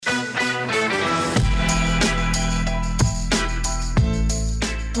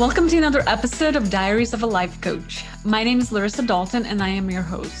Welcome to another episode of Diaries of a Life Coach. My name is Larissa Dalton and I am your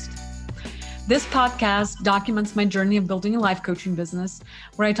host. This podcast documents my journey of building a life coaching business,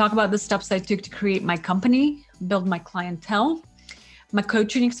 where I talk about the steps I took to create my company, build my clientele, my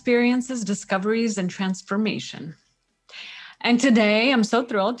coaching experiences, discoveries, and transformation. And today I'm so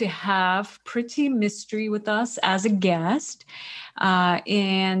thrilled to have Preeti Mistry with us as a guest.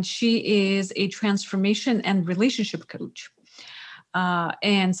 And she is a transformation and relationship coach.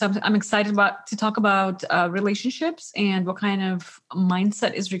 And so I'm excited to talk about relationships and what kind of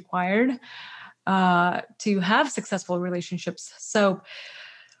mindset is required to have successful relationships. So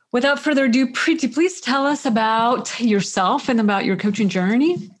without further ado, Preeti, please tell us about yourself and about your coaching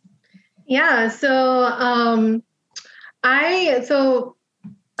journey. Yeah,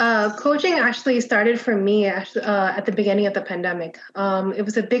 coaching actually started for me at the beginning of the pandemic. It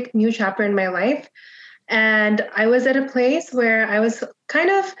was a big new chapter in my life. And I was at a place where I was kind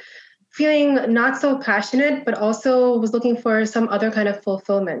of feeling not so passionate, but also was looking for some other kind of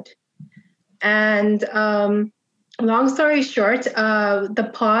fulfillment. And long story short,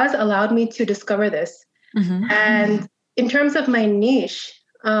 the pause allowed me to discover this. Mm-hmm. And in terms of my niche,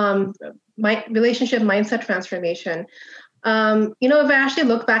 my relationship mindset transformation, if I actually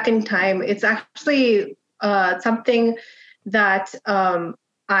look back in time, it's actually something that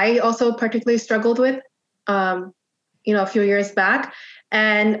I also particularly struggled with. A few years back.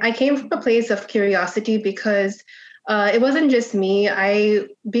 And I came from a place of curiosity because it wasn't just me.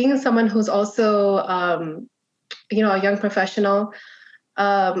 Being someone who's also, a young professional,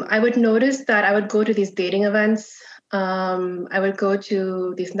 I would notice that I would go to these dating events. I would go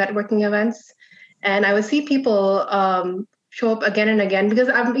to these networking events, and I would see people show up again and again because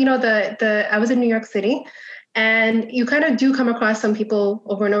I was in New York City, and you kind of do come across some people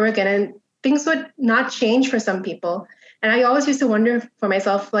over and over again, and things would not change for some people. And I always used to wonder for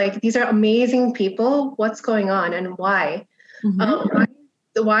myself, like, these are amazing people. What's going on and why? Mm-hmm.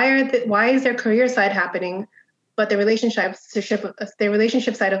 Why is their career side happening, but the relationship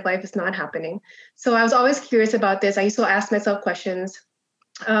side of life is not happening? So I was always curious about this. I used to ask myself questions.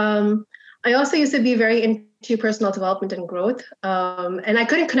 I also used to be very into personal development and growth. And I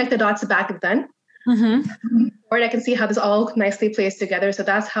couldn't connect the dots back then. Mm-hmm. Or I can see how this all nicely plays together. So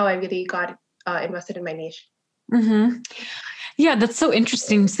that's how I really got invested in my niche. Mm-hmm. Yeah, that's so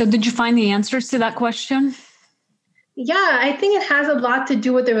interesting. So did you find the answers to that question? Yeah, I think it has a lot to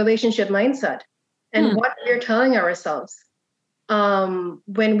do with the relationship mindset and what we're telling ourselves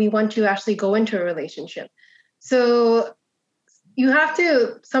when we want to actually go into a relationship. So you have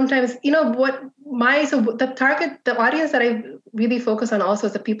to sometimes, the audience that I really focus on also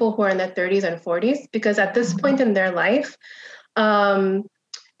is the people who are in their 30s and 40s, because at this point in their life,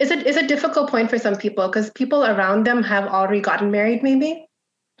 it's a difficult point for some people because people around them have already gotten married, maybe.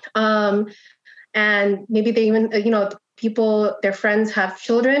 And maybe they even, their friends have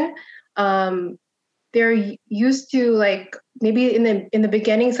children. They're used to, like, maybe in the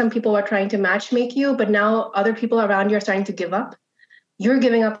beginning, some people are trying to matchmake you, but now other people around you are starting to give up. You're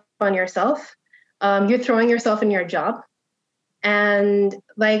giving up on yourself. You're throwing yourself in your job. And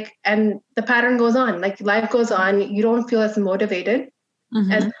the pattern goes on, like life goes on. You don't feel as motivated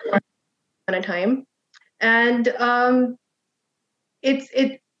as on a time. And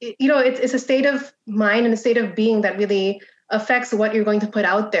it's a state of mind and a state of being that really affects what you're going to put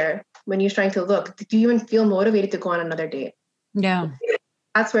out there when you're trying to look. Do you even feel motivated to go on another date? Yeah.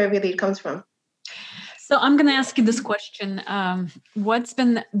 That's where it really comes from. So I'm going to ask you this question. What's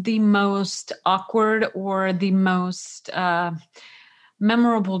been the most awkward or the most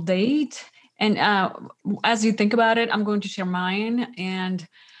memorable date? And as you think about it, I'm going to share mine. And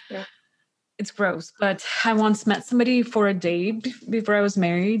it's gross, but I once met somebody for a date before I was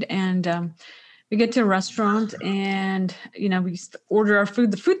married. And we get to a restaurant and, we order our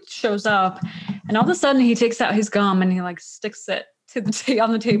food. The food shows up. And all of a sudden he takes out his gum and he sticks it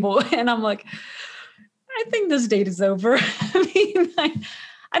on the table. And I'm like, I think this date is over. I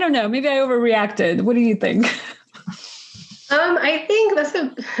don't know. Maybe I overreacted. What do you think? I think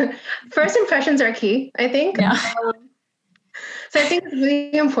first impressions are key, I think. Yeah. So I think it's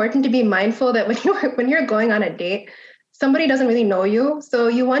really important to be mindful that when you're going on a date, somebody doesn't really know you. So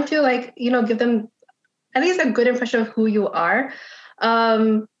you want to give them at least a good impression of who you are.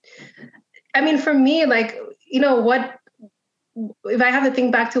 For me, if I have to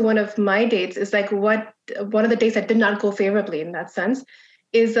think back to one of my dates, is one of the dates that did not go favorably in that sense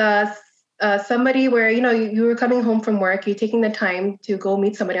is somebody where, you were coming home from work, you're taking the time to go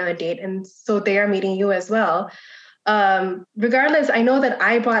meet somebody on a date. And so they are meeting you as well. Regardless, I know that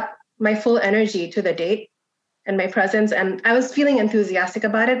I brought my full energy to the date. and my presence. And I was feeling enthusiastic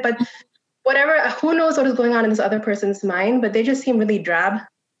about it, but whatever, who knows what is going on in this other person's mind, but they just seem really drab.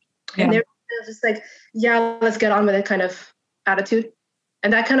 Yeah. And they're just like, yeah, let's get on with it kind of attitude.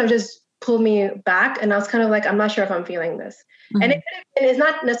 And that kind of just pulled me back. And I was kind of like, I'm not sure if I'm feeling this. And it's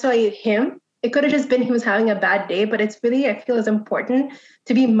not necessarily him. It could have just been he was having a bad day, but it's really, I feel it's important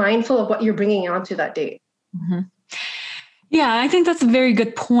to be mindful of what you're bringing onto that date. Yeah, I think that's a very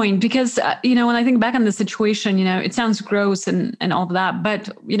good point because, when I think back on the situation, it sounds gross and all of that. But,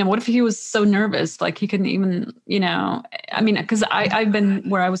 what if he was so nervous? Like he couldn't even, because I've been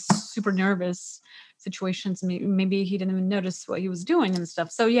where I was super nervous situations. Maybe he didn't even notice what he was doing and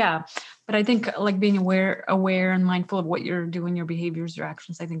stuff. So, yeah. But I think like being aware and mindful of what you're doing, your behaviors, your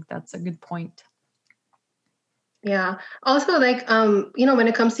actions, I think that's a good point. Yeah. Also, like, when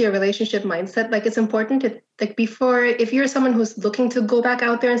it comes to your relationship mindset, like it's important to like before, if you're someone who's looking to go back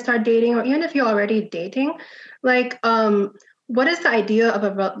out there and start dating, or even if you're already dating, like, what is the idea of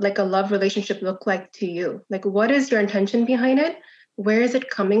a love relationship look like to you? Like, what is your intention behind it? Where is it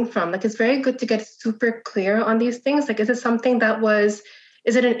coming from? Like, it's very good to get super clear on these things. Like, is it something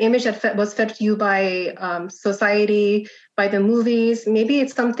is it an image that was fed to you by society, by the movies? Maybe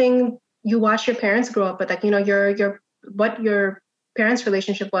it's something you watch your parents grow up with, like, what your parents'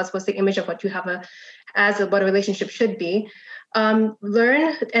 relationship was the image of what you have what a relationship should be.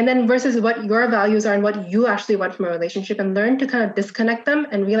 Learn, and then versus what your values are and what you actually want from a relationship, and learn to kind of disconnect them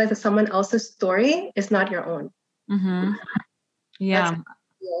and realize that someone else's story is not your own. Yeah.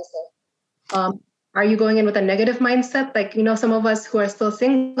 Are you going in with a negative mindset? Like, some of us who are still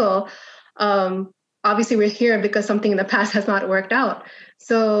single, obviously we're here because something in the past has not worked out.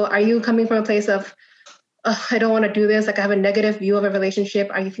 So are you coming from a place of, I don't want to do this, like I have a negative view of a relationship?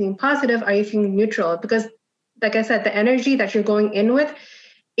 Are you feeling positive? Are you feeling neutral? Because like I said, the energy that you're going in with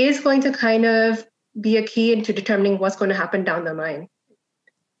is going to kind of be a key into determining what's going to happen down the line.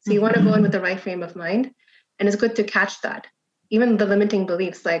 So you want to go in with the right frame of mind. And it's good to catch that. Even the limiting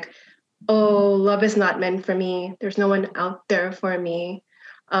beliefs like, oh, love is not meant for me. There's no one out there for me.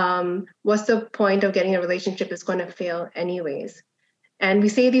 What's the point of getting a relationship that's going to fail anyways? And we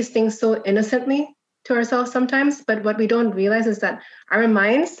say these things so innocently to ourselves sometimes, but what we don't realize is that our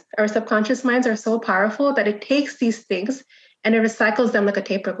minds, our subconscious minds are so powerful that it takes these things and it recycles them like a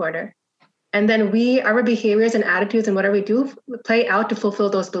tape recorder. And then our behaviors and attitudes and whatever we do play out to fulfill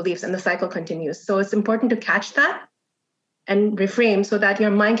those beliefs, and the cycle continues. So it's important to catch that and reframe so that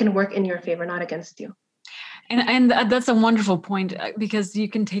your mind can work in your favor, not against you. And that's a wonderful point, because you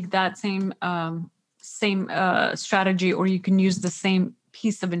can take that same strategy, or you can use the same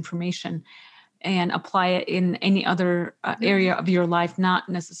piece of information and apply it in any other area of your life, not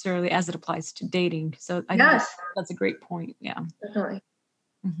necessarily as it applies to dating. So I think that's a great point. Yeah, definitely.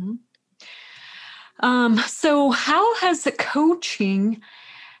 So how has the coaching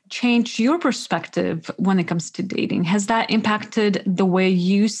changed your perspective when it comes to dating? Has that impacted the way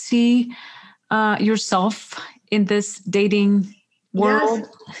you see yourself in this dating world?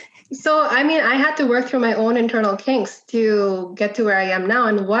 Yes. So, I had to work through my own internal kinks to get to where I am now.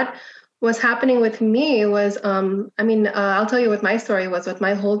 And what was happening with me was, I'll tell you what my story was, what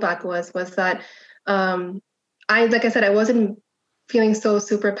my holdback was that like I said, I wasn't feeling so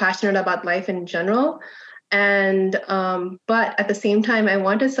super passionate about life in general. And, but at the same time, I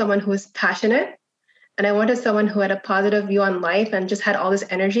wanted someone who was passionate, and I wanted someone who had a positive view on life and just had all this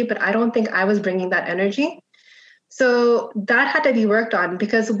energy, but I don't think I was bringing that energy. So that had to be worked on,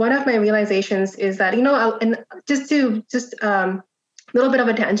 because one of my realizations is that, and just a little bit of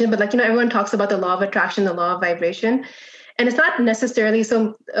a tangent, but everyone talks about the law of attraction, the law of vibration. And it's not necessarily,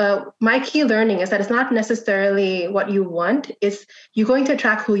 so my key learning is that it's not necessarily what you want, it's you're going to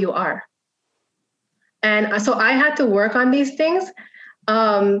attract who you are. And so I had to work on these things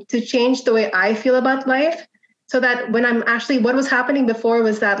to change the way I feel about life, so that when I'm actually, what was happening before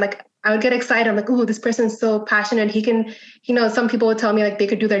was that I would get excited. I'm like, oh, this person's so passionate. He can, some people would tell me they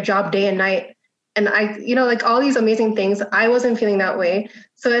could do their job day and night. And I, all these amazing things, I wasn't feeling that way.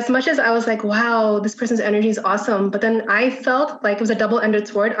 So as much as I was like, wow, this person's energy is awesome, but then I felt like it was a double-ended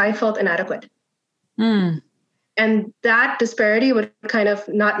sword. I felt inadequate. And that disparity would kind of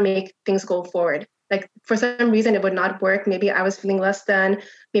not make things go forward. Like for some reason, it would not work. Maybe I was feeling less than,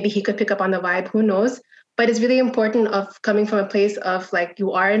 maybe he could pick up on the vibe, who knows? But it's really important of coming from a place of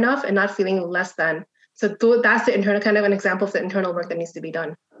you are enough and not feeling less than. So that's the internal, kind of an example of the internal work that needs to be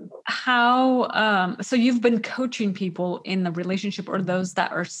done. How, so you've been coaching people in the relationship, or those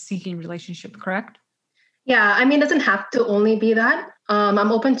that are seeking relationship, correct? Yeah, it doesn't have to only be that.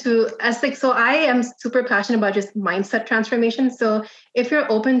 I'm open to, so I am super passionate about just mindset transformation. So if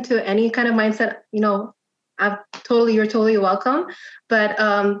you're open to any kind of mindset, you're totally welcome. But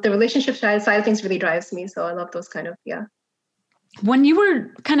the relationship side of things really drives me. So I love those kind of, yeah. When you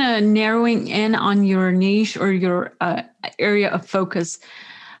were kind of narrowing in on your niche or your area of focus,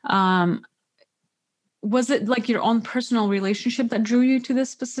 was it like your own personal relationship that drew you to this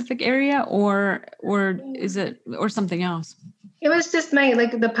specific area, or is it, or something else? It was just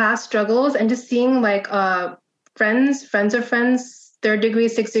the past struggles and just seeing friends of friends, third degree,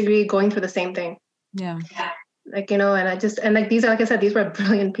 sixth degree, going through the same thing. Yeah. And these are, like I said, these were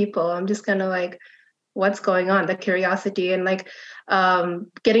brilliant people. I'm just kind of like, what's going on? The curiosity and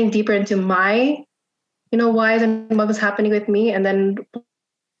getting deeper into my, whys and what was happening with me, and then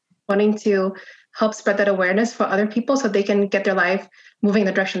wanting to help spread that awareness for other people so they can get their life moving in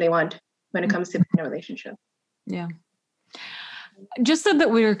the direction they want when it comes to a relationship. Yeah. Just so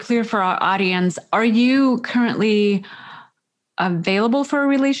that we're clear for our audience, are you currently available for a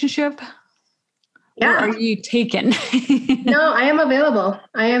relationship? Yeah. Or are you taken? No, I am available.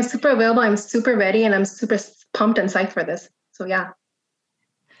 I am super available. I'm super ready, and I'm super pumped and psyched for this. So yeah.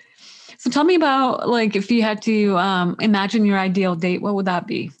 So tell me about, if you had to imagine your ideal date, what would that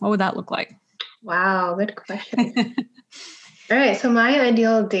be? What would that look like? Wow, good question. All right. So my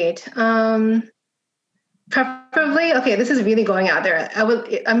ideal date, preferably, okay, this is really going out there.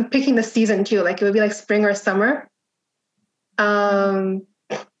 I'm picking the season too. It would be spring or summer.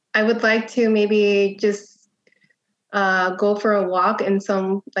 I would like to maybe just go for a walk in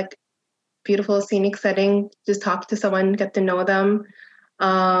some beautiful scenic setting, just talk to someone, get to know them,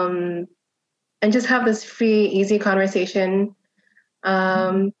 and just have this free, easy conversation.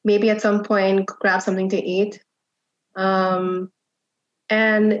 Maybe at some point grab something to eat. And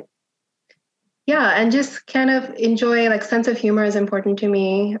yeah, and just kind of enjoy, sense of humor is important to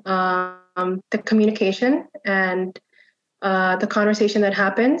me. The communication and the conversation that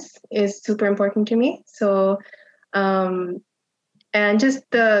happens is super important to me. So, and just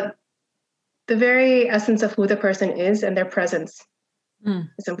the very essence of who the person is and their presence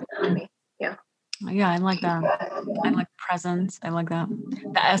is important to me. Yeah. Yeah, I like that. I like presence. I like that.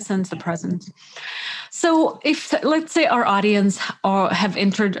 The essence, the presence. So if, let's say our audience have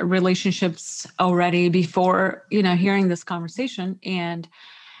entered relationships already before, hearing this conversation, and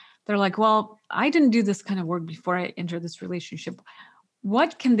they're like, well, I didn't do this kind of work before I entered this relationship.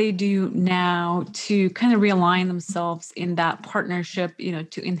 What can they do now to kind of realign themselves in that partnership,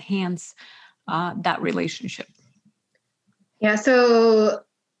 to enhance that relationship? Yeah. So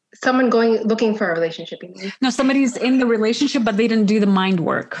someone looking for a relationship, you mean? No, somebody's in the relationship, but they didn't do the mind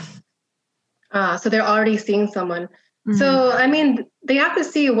work. So they're already seeing someone. Mm-hmm. So, they have to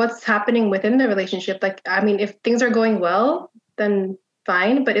see what's happening within the relationship. If things are going well, then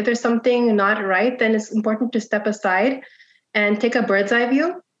fine. But if there's something not right, then it's important to step aside and take a bird's eye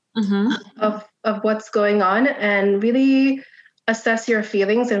view of what's going on and really assess your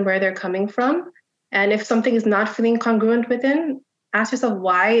feelings and where they're coming from. And if something is not feeling congruent within, ask yourself,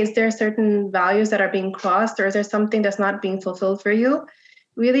 why? Is there certain values that are being crossed, or is there something that's not being fulfilled for you?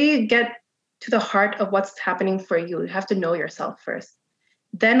 Really get to the heart of what's happening for you. You have to know yourself first.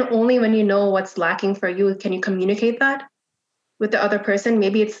 Then only when you know what's lacking for you, can you communicate that with the other person.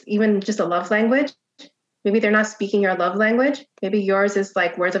 Maybe it's even just a love language. Maybe they're not speaking your love language. Maybe yours is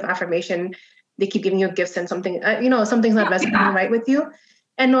words of affirmation. They keep giving you gifts and something, something's not resonating right with you,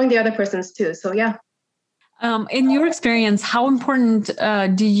 and knowing the other person's too. So yeah. In your experience, how important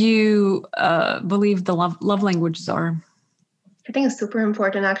do you believe the love languages are? I think it's super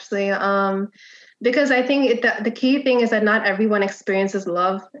important, actually, because I think the key thing is that not everyone experiences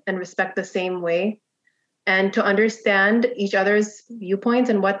love and respect the same way. And to understand each other's viewpoints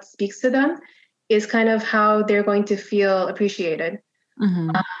and what speaks to them is kind of how they're going to feel appreciated.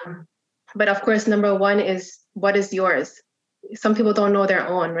 But of course, number one is, what is yours? Some people don't know their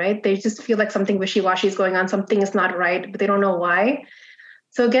own, right? They just feel like something wishy-washy is going on, something is not right, but they don't know why.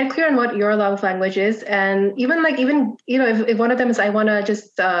 So get clear on what your love language is. And even if one of them is, I want to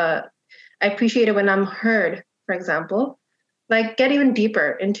just, I appreciate it when I'm heard, for example, get even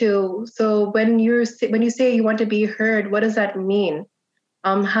deeper into, so when you say you want to be heard, what does that mean?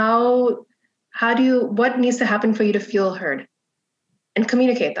 What needs to happen for you to feel heard? And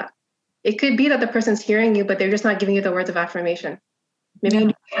communicate that. It could be that the person's hearing you, but they're just not giving you the words of affirmation. Maybe you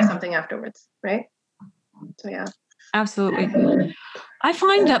need to say something afterwards, right? So yeah. Absolutely. I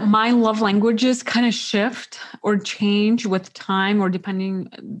find that my love languages kind of shift or change with time, or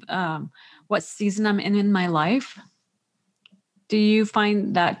depending what season I'm in my life. Do you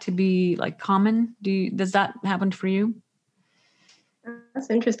find that to be common? Does that happen for you? That's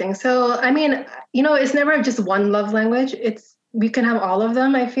interesting. So, it's never just one love language. We can have all of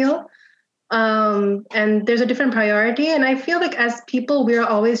them, I feel. And there's a different priority. And I feel like as people, we're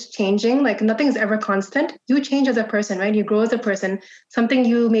always changing. Like nothing is ever constant. You change as a person, right? You grow as a person. Something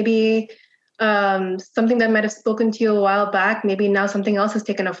you maybe, something that might have spoken to you a while back, maybe now something else has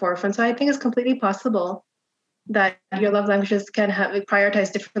taken a forefront. So I think it's completely possible that your love languages can have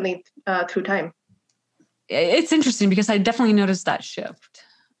prioritized differently through time. It's interesting because I definitely noticed that shift,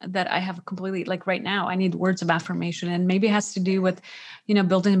 that I have completely, like right now, I need words of affirmation, and maybe it has to do with,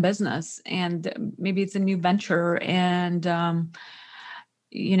 building a business, and maybe it's a new venture, and, I'm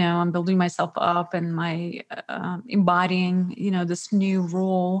building myself up and my embodying, this new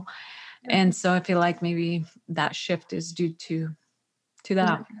role. And so I feel like maybe that shift is due to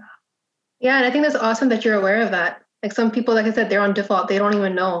that. Yeah. And I think that's awesome that you're aware of that. Like some people, like I said, they're on default. They don't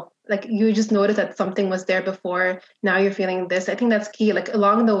even know. Like you just notice that something was there before. Now you're feeling this. I think that's key. Like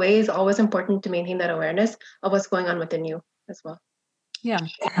along the way is always important to maintain that awareness of what's going on within you as well. Yeah.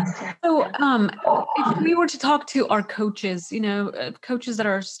 So if we were to talk to our coaches, coaches that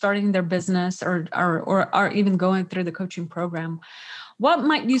are starting their business or are even going through the coaching program, what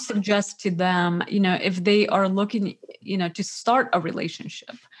might you suggest to them, if they are looking, to start a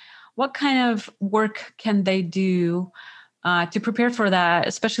relationship? What kind of work can they do to prepare for that,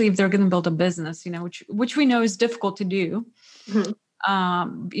 especially if they're going to build a business, which we know is difficult to do,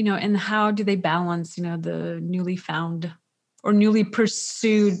 and how do they balance, the newly found or newly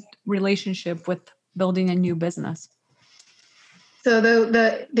pursued relationship with building a new business? So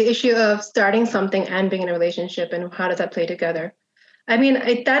the issue of starting something and being in a relationship, and how does that play together? I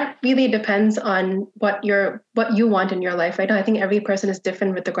mean, that really depends on what you want in your life, right? I think every person is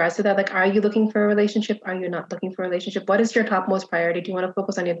different with regards to that. Like, are you looking for a relationship? Are you not looking for a relationship? What is your topmost priority? Do you want to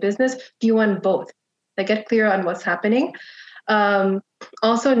focus on your business? Do you want both? Like, get clear on what's happening.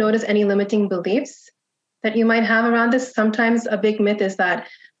 Also, notice any limiting beliefs that you might have around this. Sometimes a big myth is that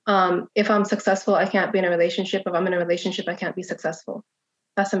if I'm successful, I can't be in a relationship. If I'm in a relationship, I can't be successful.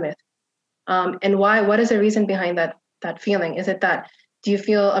 That's a myth. And why? What is the reason behind that feeling? Is it that, do you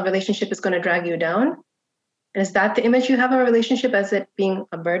feel a relationship is going to drag you down? And is that the image you have of a relationship, as it being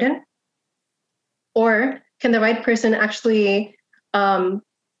a burden? Or can the right person actually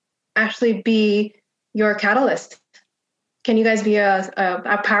be your catalyst? Can you guys be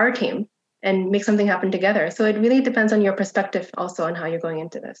a power team and make something happen together? So it really depends on your perspective also on how you're going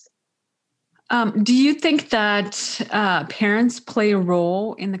into this. Do you think that parents play a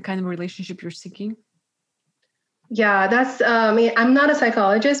role in the kind of relationship you're seeking? Yeah, that's, I'm not a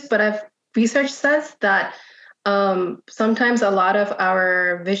psychologist, but research says that sometimes a lot of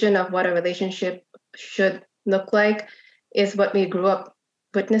our vision of what a relationship should look like is what we grew up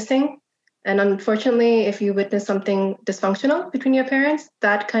witnessing. And unfortunately, if you witness something dysfunctional between your parents,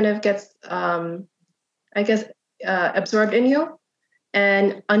 that kind of gets, absorbed in you.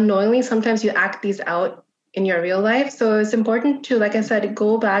 And unknowingly, sometimes you act these out in your real life. So it's important to, like I said,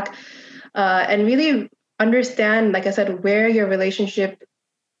 go back and really understand, like I said, where your relationship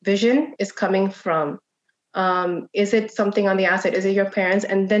vision is coming from. Is it something on the outside? Is it your parents?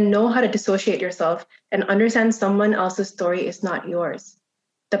 And then know how to dissociate yourself and understand someone else's story is not yours.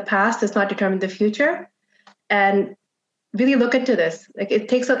 The past does not determine the future. And really look into this. Like it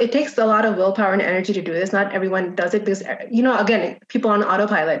takes a lot of willpower and energy to do this. Not everyone does it because, again, people on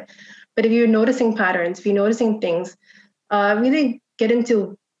autopilot. But if you're noticing patterns, if you're noticing things, really get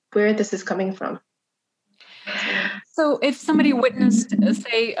into where this is coming from. So if somebody witnessed,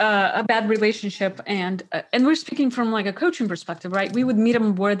 say, a bad relationship, and we're speaking from like a coaching perspective, right? We would meet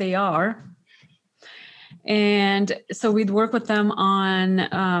them where they are. And so we'd work with them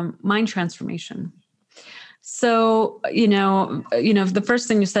on mind transformation. So, the first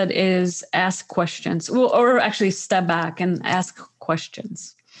thing you said is ask questions. Well, or actually step back and ask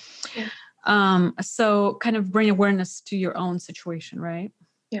questions. Yeah. So kind of bring awareness to your own situation, right?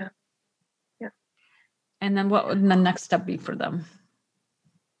 Yeah. And then what would the next step be for them?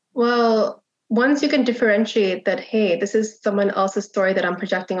 Well, once you can differentiate that, hey, this is someone else's story that I'm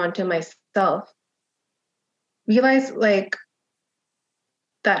projecting onto myself, realize like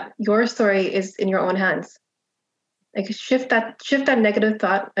that your story is in your own hands. Like shift that negative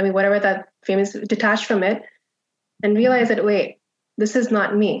thought. I mean, whatever that famous, detach from it and realize that, wait, this is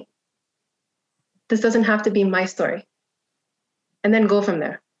not me. This doesn't have to be my story. And then go from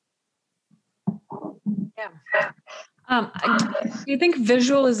there. Yeah. Do you think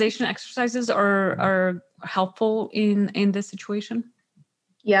visualization exercises are helpful in this situation?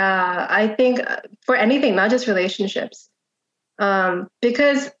 Yeah, I think for anything, not just relationships.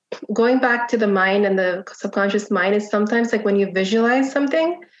 Because going back to the mind and the subconscious mind is sometimes like when you visualize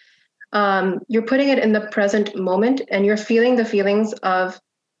something, you're putting it in the present moment and you're feeling the feelings of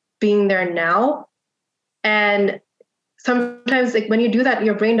being there now. And sometimes like when you do that,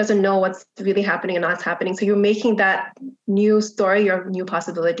 your brain doesn't know what's really happening and not happening. So you're making that new story your new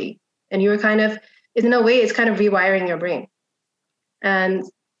possibility. And you're kind of, in a way, it's kind of rewiring your brain. And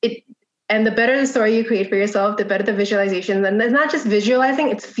the better the story you create for yourself, the better the visualization. And it's not just visualizing,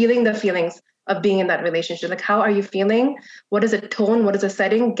 it's feeling the feelings of being in that relationship. Like, how are you feeling? What is the tone? What is the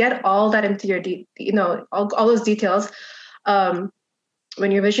setting? Get all that into your, all those details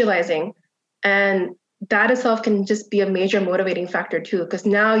when you're visualizing. And that itself can just be a major motivating factor too, because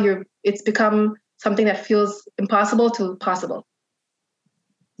now it's become something that feels impossible to possible.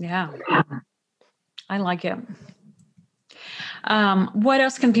 Yeah, I like it. What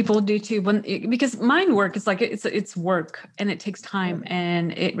else can people do too? Because mind work is like, it's work and it takes time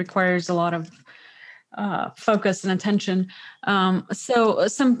and it requires a lot of focus and attention. So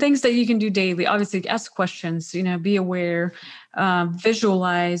some things that you can do daily, obviously ask questions, be aware,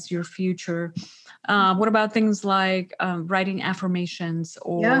 visualize your future. What about things like writing affirmations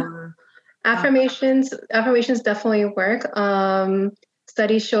or affirmations definitely work.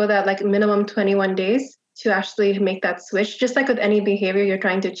 Studies show that like minimum 21 days to actually make that switch, just like with any behavior you're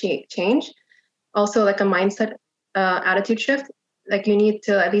trying to change. Also like a mindset attitude shift, like you need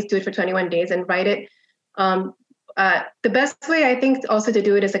to at least do it for 21 days and write it. The best way I think also to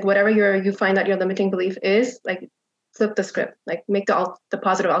do it is like whatever you find that your limiting belief is, like flip the script, like make the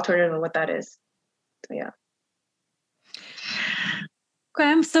positive alternative of what that is. So yeah.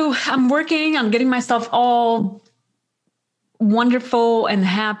 Okay, so I'm working on getting myself all wonderful and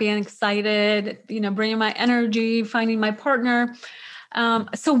happy and excited, bringing my energy, finding my partner.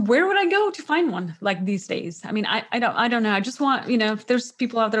 So where would I go to find one like these days? I mean, I don't know. I just want, if there's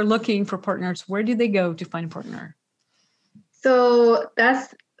people out there looking for partners, where do they go to find a partner? So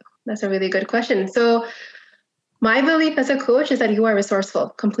that's a really good question. So my belief as a coach is that you are resourceful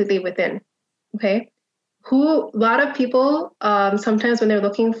completely within. Okay. A lot of people, sometimes when they're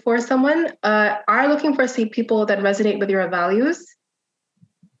looking for someone, are looking for people that resonate with your values,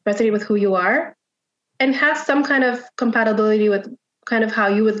 resonate with who you are, and have some kind of compatibility with kind of how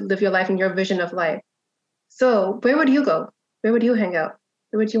you would live your life and your vision of life. So where would you go? Where would you hang out?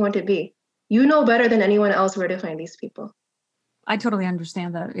 Where would you want to be? You know better than anyone else where to find these people. I totally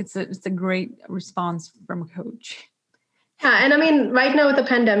understand that. It's a great response from a coach. Yeah, and I mean, right now with the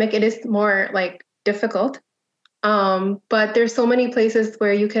pandemic, it is more like difficult. But there's so many places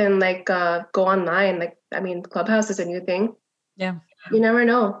where you can like go online. Like, I mean, Clubhouse is a new thing. Yeah. You never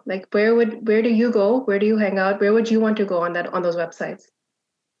know. Like, where do you go? Where do you hang out? Where would you want to go on those websites?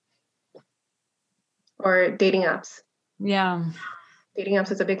 Or dating apps. Yeah. Dating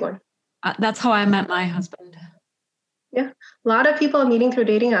apps is a big one. That's how I met my husband. Yeah. A lot of people are meeting through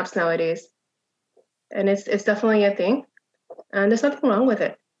dating apps nowadays. And it's definitely a thing. And there's nothing wrong with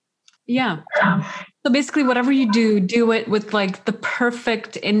it. Yeah. So basically whatever you do it with like the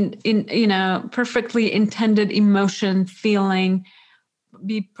perfect perfectly intended emotion, feeling,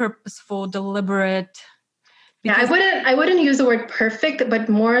 be purposeful, deliberate. Yeah, I wouldn't use the word perfect, but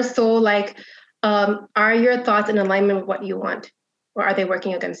more so like, are your thoughts in alignment with what you want? Or are they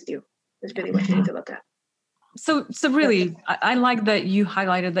working against you? Is really what you need to look at. So really, I like that you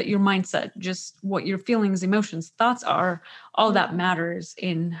highlighted that your mindset, just what your feelings, emotions, thoughts are, all that matters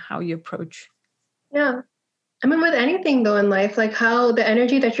in how you approach. Yeah. I mean, with anything though in life, like how the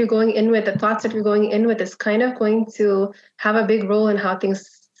energy that you're going in with, the thoughts that you're going in with is kind of going to have a big role in how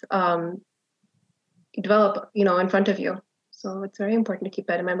things develop, in front of you. So it's very important to keep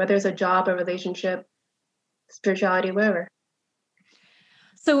that in mind, whether it's a job, a relationship, spirituality, whatever.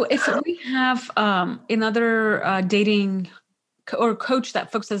 So if we have another dating or coach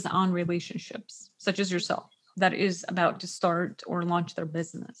that focuses on relationships, such as yourself, that is about to start or launch their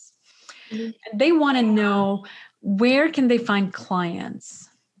business, and they want to know where can they find clients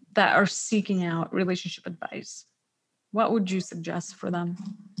that are seeking out relationship advice, what would you suggest for them?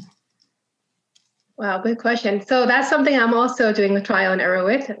 Wow, good question. So that's something I'm also doing a trial and error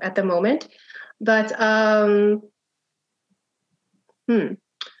with at the moment. But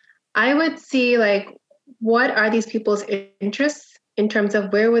I would see like, what are these people's interests in terms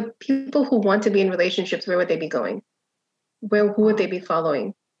of where would people who want to be in relationships, where would they be going? Who would they be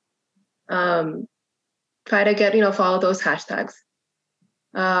following? Try to get, follow those hashtags.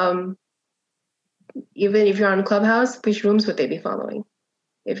 Even if you're on Clubhouse, which rooms would they be following?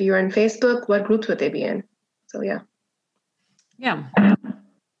 If you're on Facebook, what groups would they be in? So, yeah. Yeah,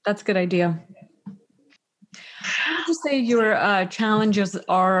 that's a good idea. What would you say your challenges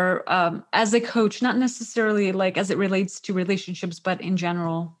are as a coach, not necessarily like as it relates to relationships, but in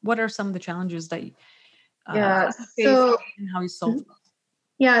general? What are some of the challenges that you face and how you solve them?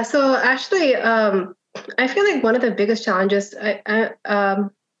 Yeah. So actually, I feel like one of the biggest challenges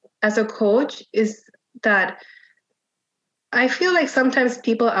as a coach is that I feel like sometimes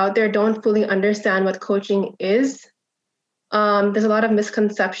people out there don't fully understand what coaching is. There's a lot of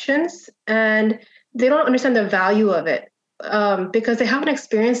misconceptions, and they don't understand the value of it because they haven't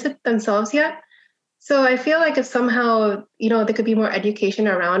experienced it themselves yet. So I feel like if somehow, there could be more education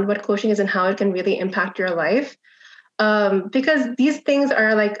around what coaching is and how it can really impact your life. Because these things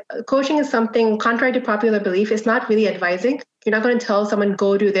are like coaching is something contrary to popular belief. It's not really advising. You're not going to tell someone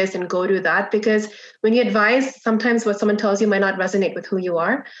go do this and go do that, because when you advise, sometimes what someone tells you might not resonate with who you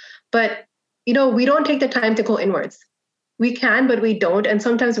are. But we don't take the time to go inwards. We can, but we don't, and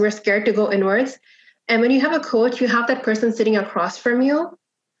sometimes we're scared to go inwards. And when you have a coach, you have that person sitting across from you,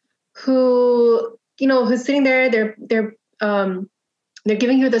 who's sitting there. They're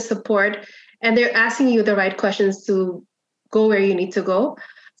giving you the support, and they're asking you the right questions to go where you need to go.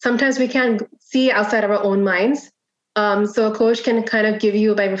 Sometimes we can't see outside of our own minds. So a coach can kind of give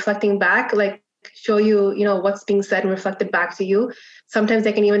you, by reflecting back, like show you, what's being said and reflected back to you. Sometimes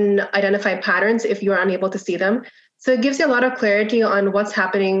they can even identify patterns if you're unable to see them. So it gives you a lot of clarity on what's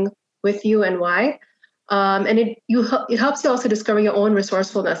happening with you and why. And it helps you also discover your own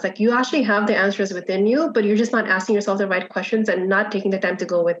resourcefulness. Like you actually have the answers within you, but you're just not asking yourself the right questions and not taking the time to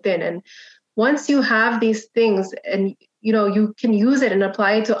go within. And once you have these things, and you can use it and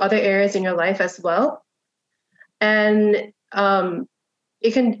apply it to other areas in your life as well, and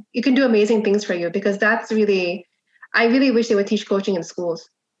it can do amazing things for you. Because I really wish they would teach coaching in schools.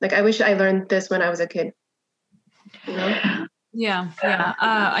 Like I wish I learned this when I was a kid. Yeah.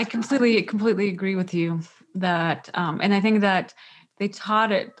 I completely agree with you that, and I think that they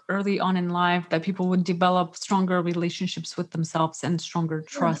taught it early on in life that people would develop stronger relationships with themselves and stronger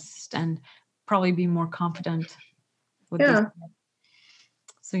trust, and probably be more confident with these.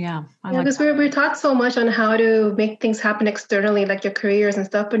 So I like because we're taught so much on how to make things happen externally, like your careers and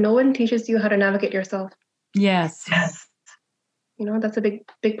stuff, but no one teaches you how to navigate yourself. Yes. That's a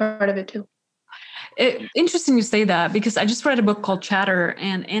big part of it too. Interesting you say that, because I just read a book called Chatter,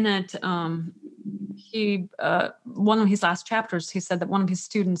 and in it, he one of his last chapters, he said that one of his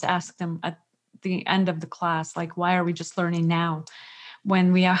students asked him at the end of the class, like, why are we just learning now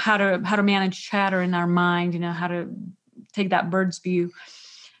when we are how to manage chatter in our mind, how to take that bird's view,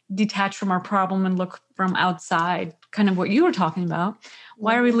 detach from our problem and look from outside, kind of what you were talking about.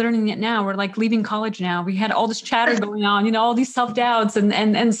 Why are we learning it now? We're like leaving college now. We had all this chatter going on, all these self-doubts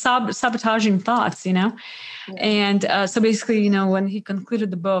and sabotaging thoughts, And so basically, when he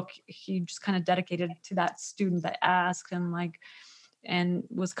concluded the book, he just kind of dedicated it to that student that asked him, and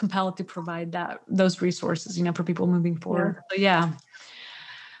was compelled to provide those resources, for people moving forward. So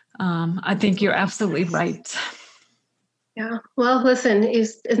I think you're absolutely right. Yeah. Well, listen,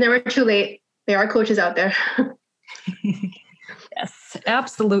 it's never too late. There are coaches out there. Yes,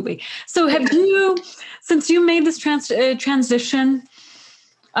 absolutely. So have you, since you made this transition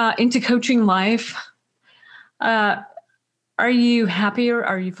into coaching life, are you happier?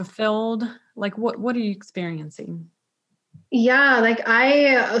 Are you fulfilled? Like what are you experiencing? Yeah, like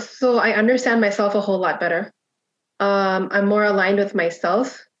I understand myself a whole lot better. I'm more aligned with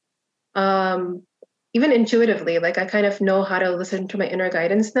myself. Even intuitively, like I kind of know how to listen to my inner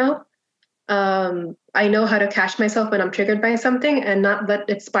guidance now. I know how to catch myself when I'm triggered by something and not let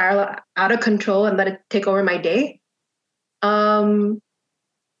it spiral out of control and let it take over my day. And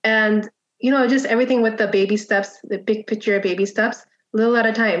just everything with the baby steps, the big picture baby steps, little at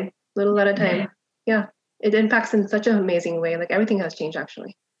a time. Yeah, it impacts in such an amazing way. Like everything has changed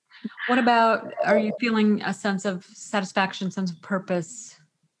actually. What about, are you feeling a sense of satisfaction, sense of purpose?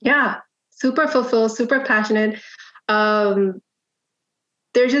 Yeah, super fulfilled, super passionate.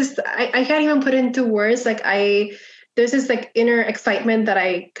 There's just, I can't even put into words. Like there's this like inner excitement that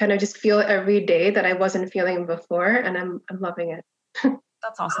I kind of just feel every day that I wasn't feeling before. And I'm loving it.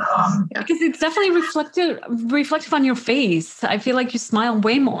 That's awesome. Yeah. Because it's definitely reflective on your face. I feel like you smile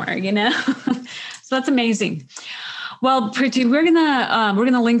way more, So that's amazing. Well, Preeti, we're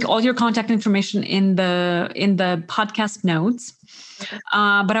gonna link all your contact information in the podcast notes.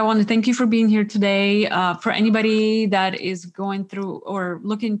 But I want to thank you for being here today. For anybody that is going through or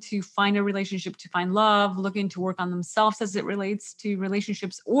looking to find a relationship, to find love, looking to work on themselves as it relates to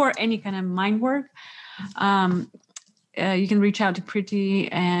relationships or any kind of mind work, you can reach out to Preeti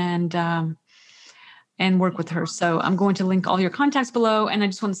and work with her. So I'm going to link all your contacts below. And I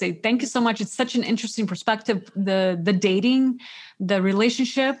just want to say thank you so much. It's such an interesting perspective, the dating, the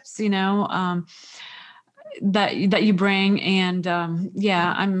relationships, that you bring. And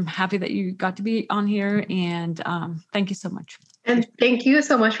I'm happy that you got to be on here. And thank you so much. And thank you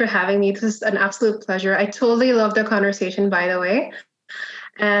so much for having me. This is an absolute pleasure. I totally love the conversation, by the way.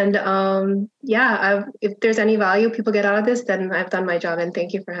 And if there's any value people get out of this, then I've done my job. And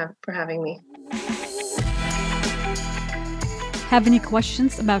thank you for having me. Have any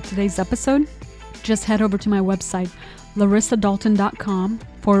questions about today's episode? Just head over to my website,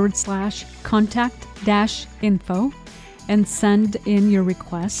 larissadalton.com/contact-info and send in your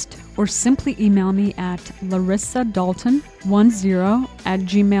request, or simply email me at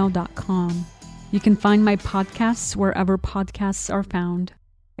larissadalton10@gmail.com. You can find my podcasts wherever podcasts are found.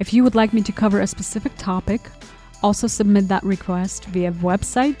 If you would like me to cover a specific topic, also submit that request via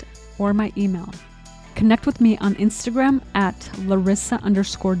website or my email. Connect with me on Instagram at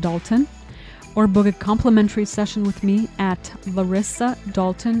Larissa_Dalton, or book a complimentary session with me at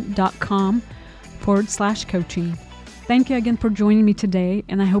larissadalton.com/coaching. Thank you again for joining me today,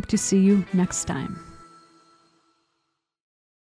 and I hope to see you next time.